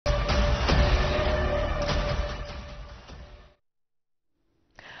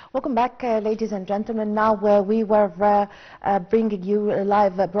Welcome back, ladies and gentlemen. Now we were bringing you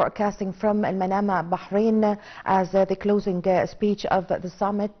live broadcasting from Al Manama, Bahrain, as the closing speech of the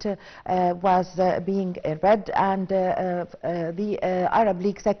summit was being read, and the Arab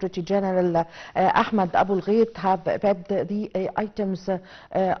League Secretary General Ahmed Abu Ghait have read the items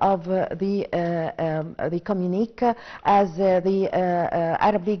of the communique, as the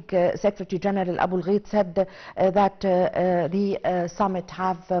Arab League Secretary General Abu Ghait said that the summit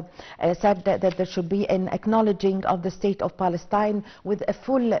have said that there should be an acknowledging of the state of Palestine with a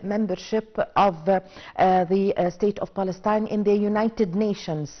full membership of the state of Palestine in the United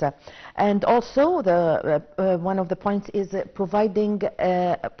Nations. And also one of the points is providing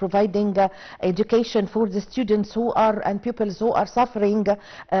education for the students who are and pupils who are suffering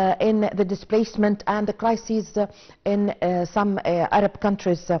in the displacement and the crises in some Arab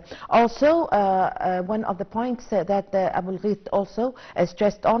countries. Also, one of the points that Abu Ghait also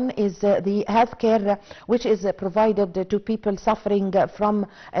stressed on is the health care which is provided to people suffering from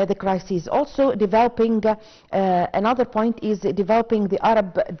the crises. Also developing, another point is developing the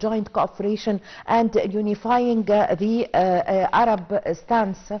Arab joint cooperation and unifying the Arab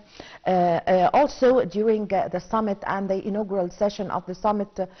stance. Also during the summit and the inaugural session of the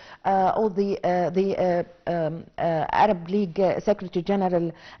summit, all the Arab League Secretary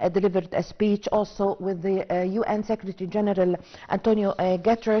General delivered a speech also with the UN Secretary General Antonio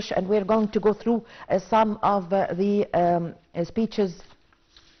Guterres, and we're going to go through some of the speeches.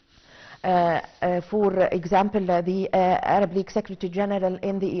 For example, the Arab League Secretary General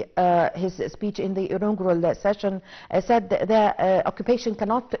in his speech in the inaugural session said the occupation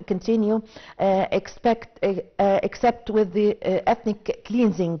cannot continue except with the ethnic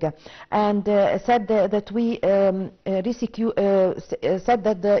cleansing, and said that said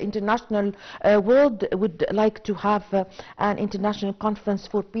that the international world would like to have an international conference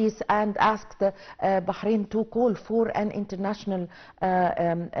for peace, and asked Bahrain to call for an international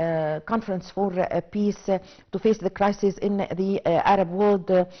conference for peace to face the crisis in the Arab world,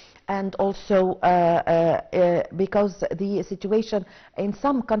 and also because the situation in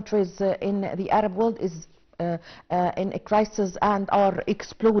some countries in the Arab world is in a crisis and are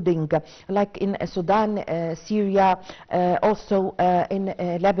exploding, like in Sudan, Syria, also in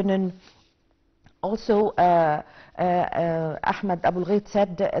Lebanon. Also, Ahmed Abu Ghait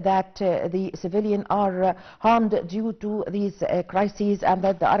said that the civilians are harmed due to these crises, and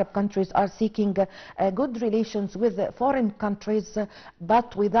that the Arab countries are seeking good relations with foreign countries,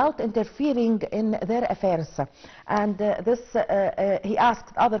 but without interfering in their affairs. And he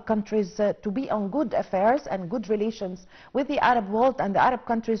asked other countries to be on good affairs and good relations with the Arab world and the Arab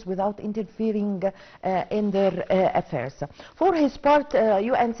countries without interfering in their affairs. For his part,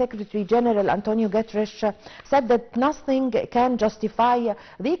 UN Secretary General Antonio Guterres said that nothing can justify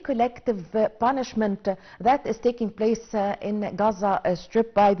the collective punishment that is taking place in Gaza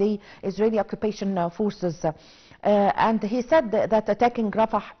Strip by the Israeli occupation forces. And he said that attacking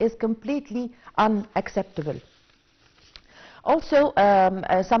Rafah is completely unacceptable. Also,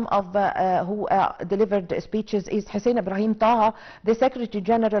 some of who delivered speeches is Hussein Ibrahim Taha, the Secretary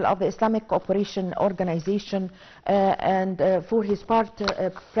General of the Islamic Cooperation Organization, and for his part,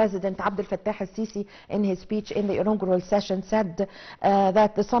 President Abdel Fattah al-Sisi, in his speech in the inaugural session, said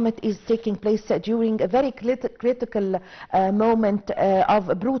that the summit is taking place during a very critical moment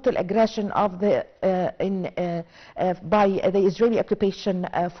of brutal aggression of the by the Israeli occupation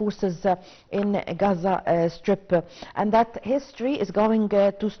forces in Gaza Strip, and that history is going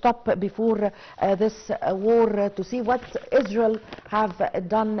to stop before this war, to see what Israel have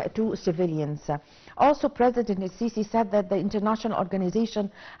done to civilians. Also, President al-Sisi said that the international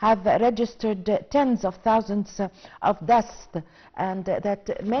organization have registered tens of thousands of deaths, and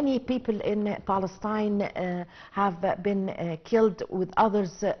that many people in Palestine have been killed, with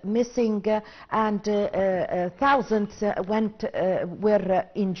others missing, and thousands were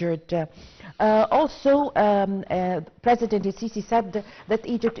injured. Also, President al-Sisi said that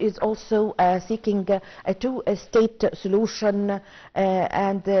Egypt is also seeking a two-state solution,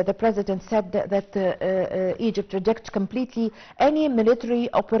 and the President said that Egypt rejects completely any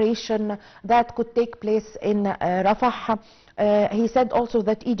military operation that could take place in Rafah. He said also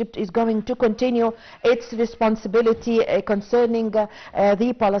that Egypt is going to continue its responsibility concerning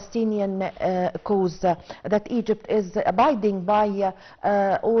the Palestinian cause, that Egypt is abiding by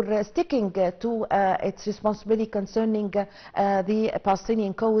or sticking to its responsibility concerning the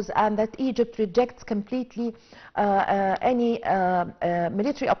Palestinian cause, and that Egypt rejects completely any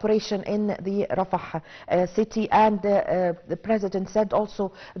military operation in the Rafah city. And the President said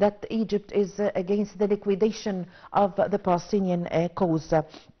also that Egypt is against the liquidation of the Palestinian cause.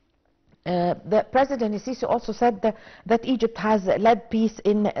 The President Sisi also said that Egypt has led peace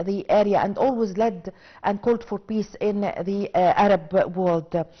in the area and always led and called for peace in the Arab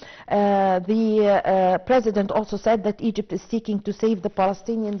world. The President also said that Egypt is seeking to save the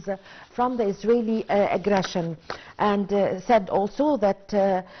Palestinians from the Israeli aggression, and said also that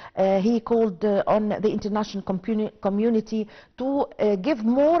he called on the international community to give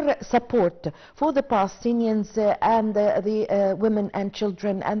more support for the Palestinians and the women and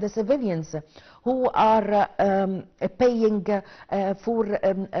children and the civilians who are paying for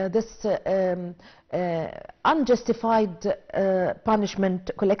this unjustified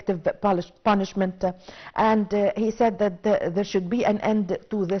punishment, collective punishment, and he said that there should be an end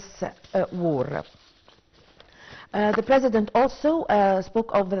to this war. The President also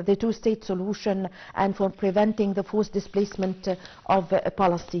spoke of the two-state solution and for preventing the forced displacement of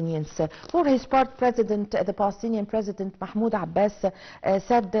Palestinians. For his part, the Palestinian President Mahmoud Abbas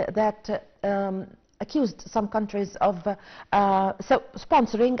said that accused some countries of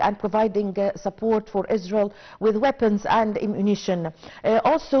sponsoring and providing support for Israel with weapons and ammunition.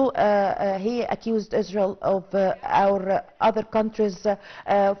 Also, he accused Israel of our other countries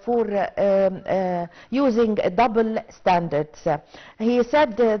for using double standards. He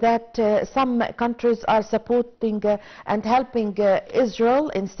said that some countries are supporting and helping Israel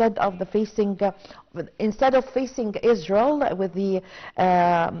instead of facing Israel with the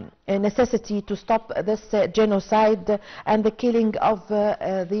necessity to stop this genocide and the killing of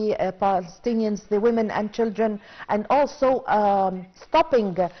the Palestinians, the women and children, and also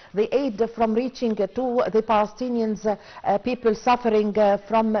stopping the aid from reaching to the Palestinians, people suffering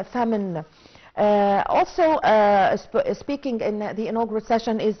from famine. Also speaking in the inaugural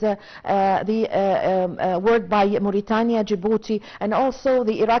session is the word by Mauritania, Djibouti, and also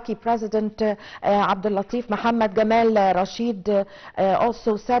the Iraqi President Abdel Latif Mohammed Gamal Rashid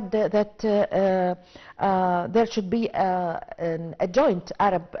also said that there should be a joint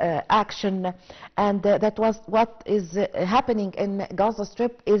Arab action, and that was what is happening in Gaza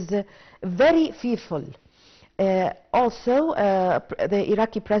Strip is very fearful. Also, the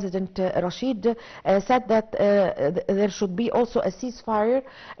Iraqi President Rashid said that there should be also a ceasefire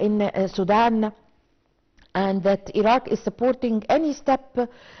in Sudan, and that Iraq is supporting any step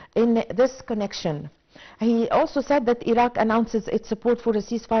in this connection. He also said that Iraq announces its support for a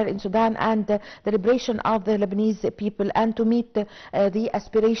ceasefire in Sudan and the liberation of the Lebanese people, and to meet the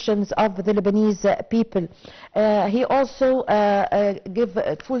aspirations of the Lebanese people. He also gave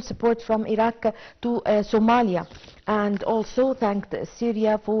full support from Iraq to Somalia, and also thanked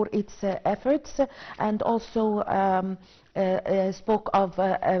Syria for its efforts, and also spoke of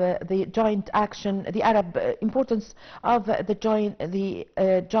the joint action, the Arab importance of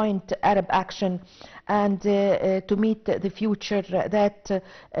the joint Arab action, and to meet the future that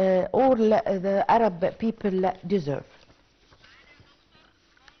all the Arab people deserve.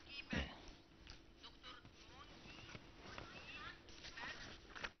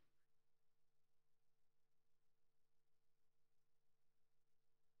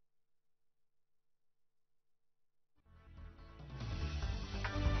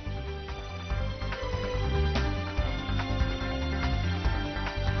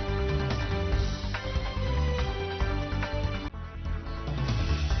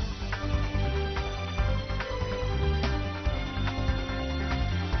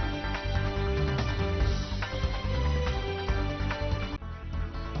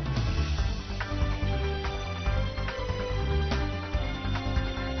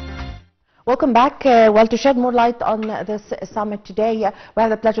 Welcome back. Well, to shed more light on this summit today, we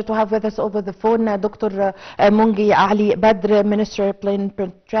have the pleasure to have with us over the phone Dr. Mongy Ali Badr, Minister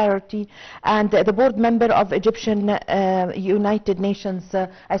Plenipotentiary and the board member of Egyptian United Nations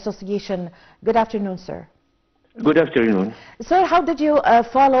Association. Good afternoon, sir. Good afternoon. Sir, how did you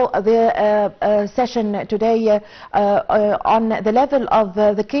follow the session today on the level of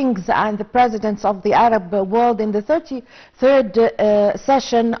the kings and the presidents of the Arab world in the 33rd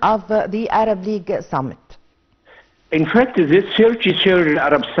session of the Arab League Summit? In fact, this 33rd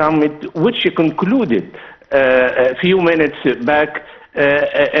Arab Summit, which concluded a few minutes back,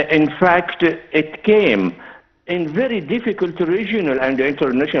 in fact, it came in very difficult regional and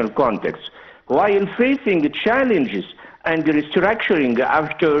international contexts. While facing challenges and restructuring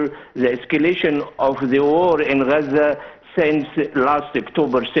after the escalation of the war in Gaza since last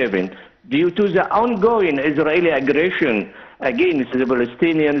October 7, due to the ongoing Israeli aggression against the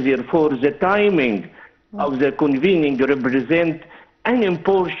Palestinians, therefore the timing of the convening represents an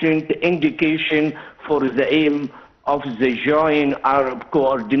important indication for the aim of the joint Arab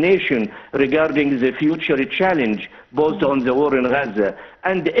coordination regarding the future challenge both on the war in Gaza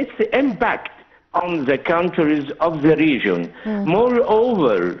and its impact on the countries of the region.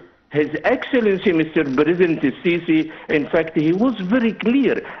 Moreover, His Excellency, Mr. President Sisi, in fact, he was very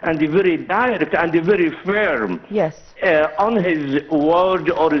clear and very direct and very firm on his word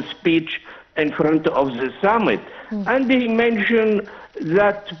or speech in front of the summit. And he mentioned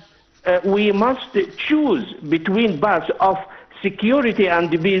that we must choose between paths of security and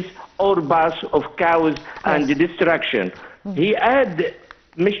peace or paths of chaos and destruction. He added,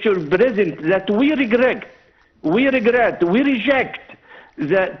 Mr. President, that we reject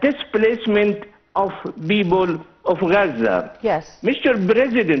the displacement of people of Gaza. Mr.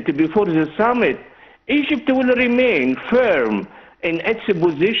 President, before the summit, Egypt will remain firm in its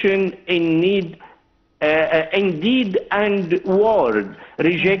position in deed and word,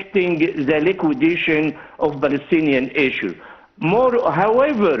 rejecting the liquidation of Palestinian issue.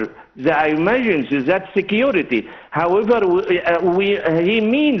 However, I imagine that security, however, he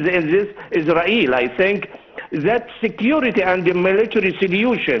means in this Israel, I think, that security and the military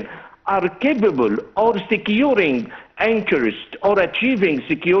solution are capable of securing interest or achieving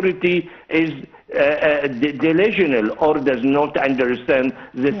security is delusional or does not understand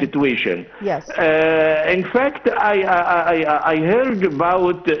the situation. In fact, I heard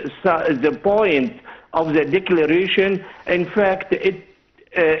about the point of the declaration. In fact, it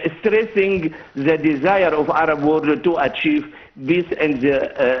stressing the desire of Arab world to achieve peace in the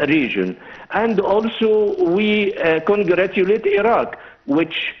region. And also we congratulate Iraq,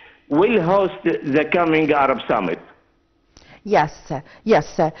 which will host the coming Arab Summit.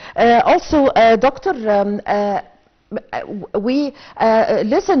 Also, Doctor, we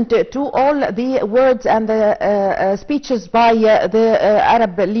listened to all the words and the speeches by the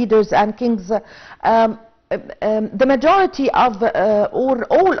Arab leaders and kings. The majority of, or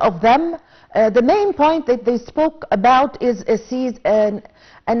all of them, the main point that they spoke about is a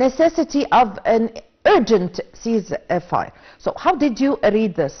necessity of an urgent ceasefire. So how did you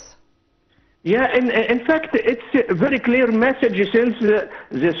read this? Yeah, in fact, it's a very clear message since the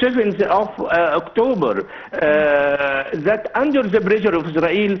 7th of October that under the pressure of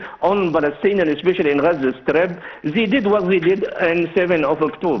Israel on Palestine, especially in Gaza Strip, they did what they did on 7th of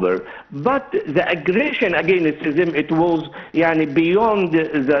October. But the aggression against them, it was beyond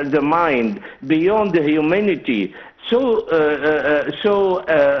the mind, beyond the humanity. So,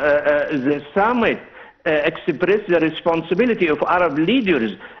 the summit expressed the responsibility of Arab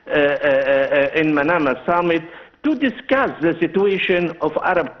leaders in Manama summit to discuss the situation of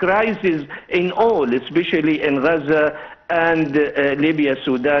Arab crisis in all, especially in Gaza and Libya,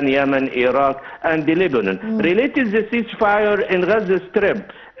 Sudan, Yemen, Iraq, and Lebanon. Related to the ceasefire in Gaza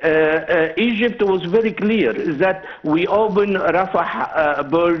Strip, Egypt was very clear that we open Rafah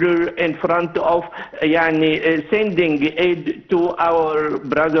border in front of sending aid to our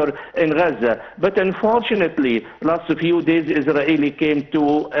brother in Gaza. But unfortunately, last few days Israeli came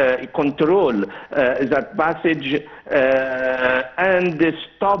to control that passage and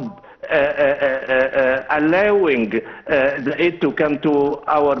stop allowing the aid to come to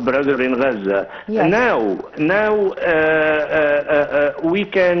our brother in Gaza. Now we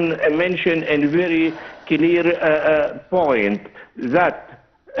can mention a very clear point that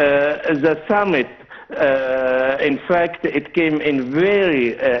the summit, in fact, it came in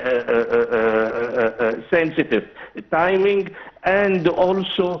very sensitive timing, and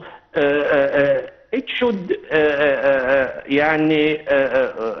also it should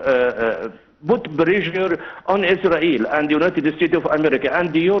put pressure on Israel and the United States of America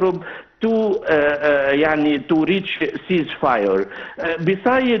and Europe to reach ceasefire.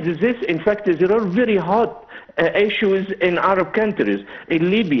 Besides this, in fact, there are very hot issues in Arab countries, in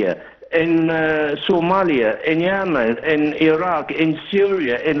Libya, in Somalia, in Yemen, in Iraq, in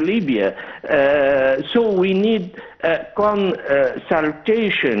Syria, in Libya. So we need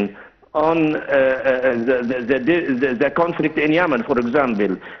consultation on the conflict in Yemen, for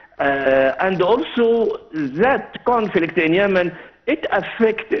example. And also that conflict in Yemen, it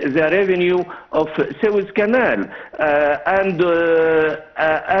affects the revenue of Suez Canal. And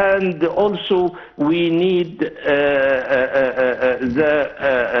also we need the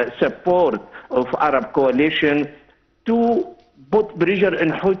support of Arab coalition to put pressure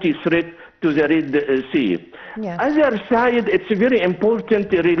on Houthi threat to the Red Sea. Other side, it's very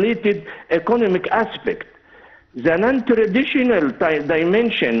important related economic aspect. The non-traditional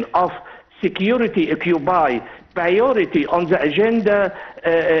dimension of security occupy priority on the agenda.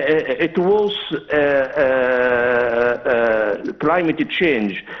 It was climate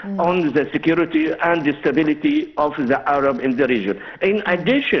change on the security and the stability of the Arab in the region. In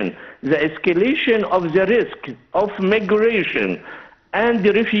addition, the escalation of the risk of migration and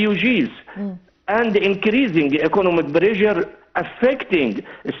the refugees and increasing economic pressure affecting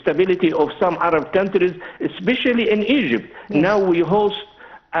stability of some Arab countries, especially in Egypt. Now we host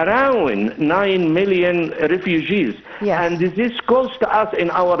around 9 million refugees, and this cost us in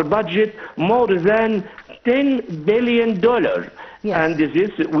our budget more than $10 billion. And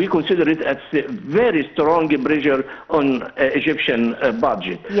this, we consider it as a very strong pressure on Egyptian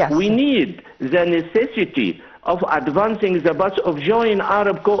budget. We need the necessity of advancing the path of joint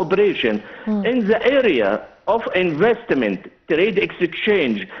Arab cooperation in the area of investment, trade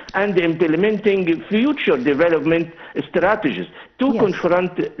exchange, and implementing future development strategies to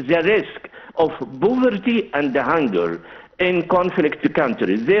confront the risk of poverty and hunger in conflict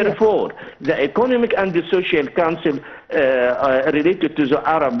countries. Therefore, the Economic and the Social Council related to the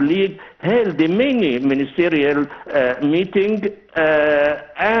Arab League held many ministerial meetings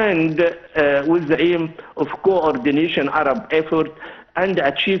and with the aim of coordination Arab effort and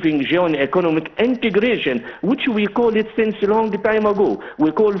achieving joint economic integration, which we call it since a long time ago.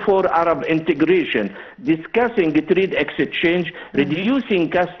 We call for Arab integration, discussing trade exchange, reducing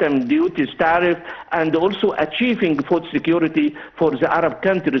custom duties, tariff, and also achieving food security for the Arab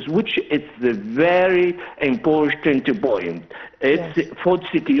countries, which is a very important point. It's food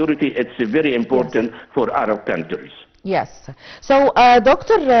security, it's very important for Arab countries. Yes. So,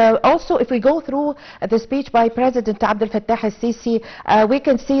 Doctor, also if we go through the speech by President Abdel Fattah al-Sisi, we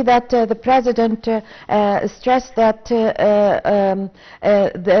can see that the President stressed that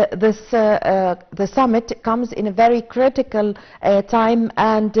the summit comes in a very critical time,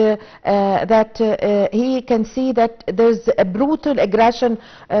 and that he can see that there's a brutal aggression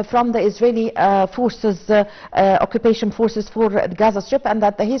from the Israeli forces, occupation forces for the Gaza Strip, and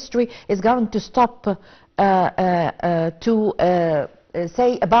that the history is going to stop to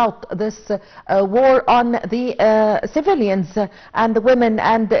say about this war on the civilians and the women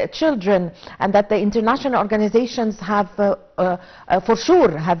and the children, and that the international organizations have for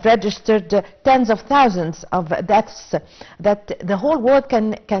sure have registered tens of thousands of deaths that the whole world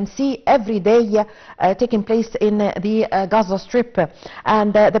can see every day taking place in the Gaza Strip.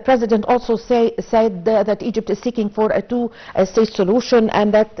 And the President also said that Egypt is seeking for a two-state solution,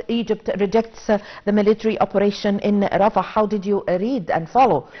 and that Egypt rejects the military operation in Rafah. How did you read and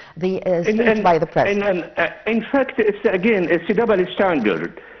follow the speech by the President? In fact, it's again, it's a double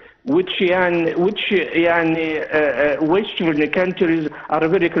standard, which Western countries are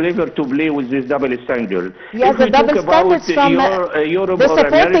very clever to play with this double standard. Yes, the double standards from Europe the or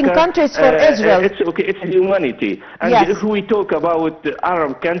supporting America, countries for Israel. It's okay, it's humanity. And if we talk about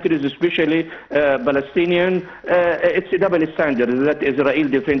Arab countries, especially Palestinian, it's a double standard that Israel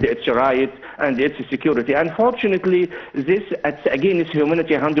defends its rights and its security. Unfortunately, this again is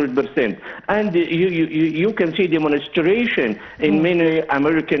humanity 100%. And you can see demonstration in many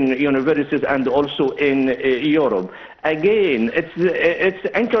American universities and also in Europe. Again, it's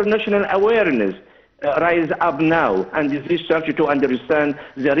international awareness rise up now, and this start to understand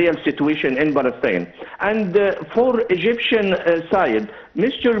the real situation in Palestine. And for Egyptian side,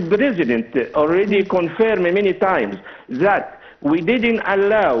 Mr. President already confirmed many times that we didn't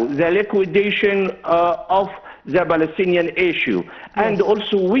allow the liquidation of the Palestinian issue, and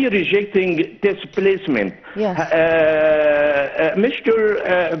also we rejecting displacement. Mr.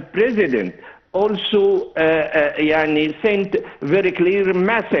 President also sent very clear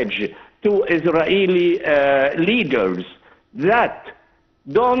message to Israeli leaders that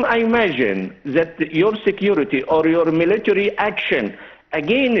don't imagine that your security or your military action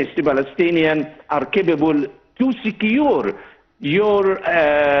against the Palestinians are capable to secure your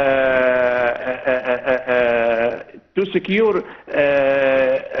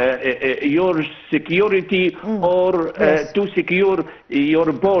your security or to secure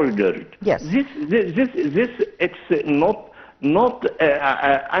your border. This it's not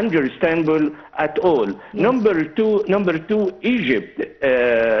understandable at all. Number two, Egypt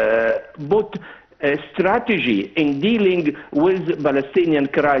put a strategy in dealing with Palestinian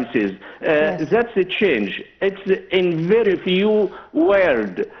crisis. That's a change. It's in very few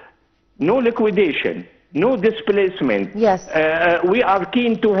words. No liquidation, no displacement. We are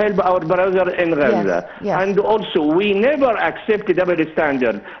keen to help our brother in Gaza. And also, we never accept double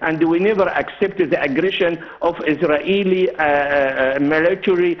standard, and we never accept the aggression of Israeli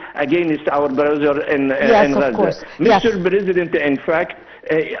military against our brother in Gaza. Mr. President, in fact,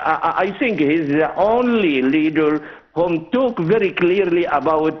 I think he's the only leader who talked very clearly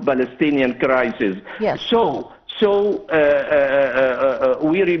about Palestinian crisis. So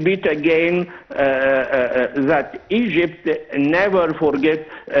we repeat again that Egypt never forget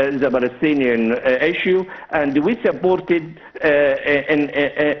the Palestinian issue, and we supported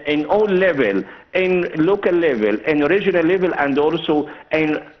in all level, in local level, in regional level, and also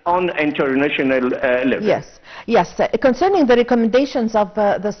on international level. Yes, yes. Concerning the recommendations of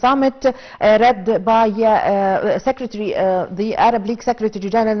the summit read by the Arab League Secretary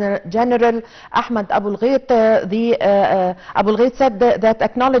General Ahmed Abul Ghait, Abul Ghait said that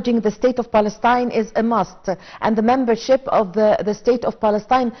acknowledging the state of Palestine is a must, and the membership of the state of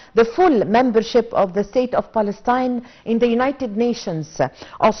Palestine, the full membership of the state of Palestine in the United Nations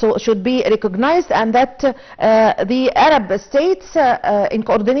also should be recognized, and that the Arab states in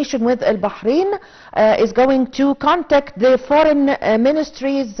coordination with Bahrain is going to contact the foreign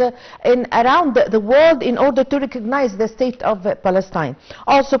ministries around the world in order to recognize the state of Palestine.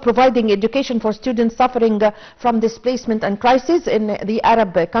 Also providing education for students suffering from displacement and crisis in the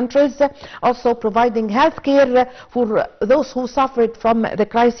Arab countries. Also providing health care for those who suffered from the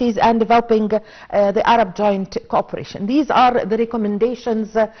crisis, and developing the Arab joint cooperation. These are the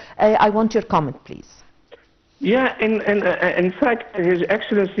recommendations. I want your comment, please. Yeah, in fact, His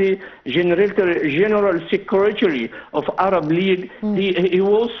Excellency General Secretary of Arab League, he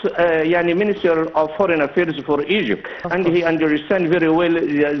was Minister of Foreign Affairs for Egypt, and he understands very well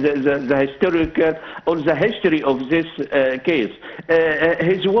the historical or the history of this case.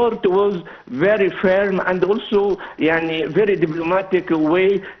 His word was very firm and also very diplomatic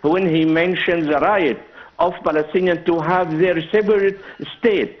way when he mentioned the right of Palestinians to have their separate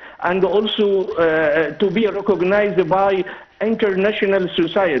state, and also to be recognized by international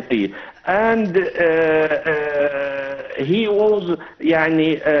society. And he was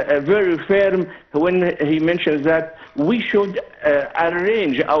very firm when he mentions that we should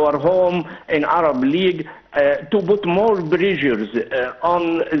arrange our home in Arab League to put more pressures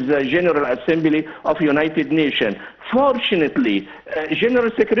on the General Assembly of United Nations. Fortunately, General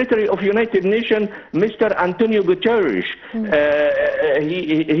Secretary of United Nations, Mr. Antonio Guterres,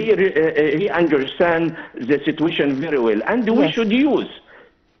 he understands the situation very well, and we should use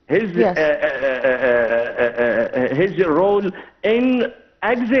his role in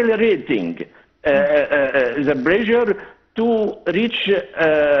accelerating the pressure to reach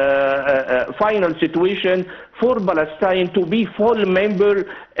a final situation for Palestine to be full member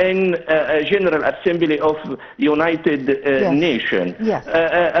in General Assembly of United Nations. Yes.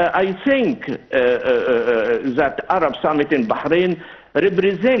 I think that Arab Summit in Bahrain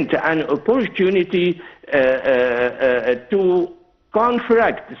represent an opportunity to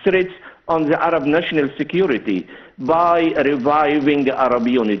confront threats on the Arab national security by reviving Arab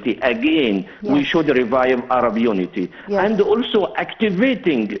unity. Again, we should revive Arab unity. And also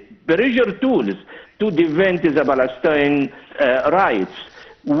activating pressure tools to defend the Palestinian rights,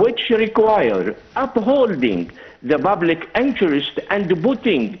 which require upholding the public interest and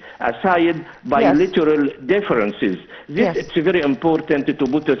putting aside bilateral differences. It's very important to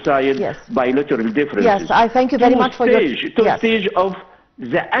put aside bilateral differences. Yes, I thank you very much for your stage of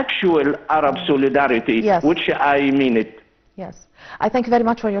the actual Arab solidarity, which I mean it. Yes. I thank you very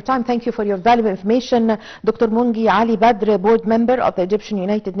much for your time. Thank you for your valuable information. Dr. Mongy Ali Badr, board member of the Egyptian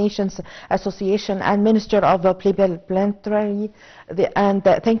United Nations Association and Minister of Parliamentary. And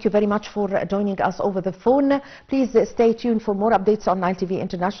thank you very much for joining us over the phone. Please stay tuned for more updates on Nile TV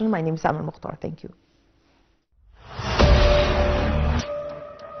International. My name is Amal Mukhtar. Thank you.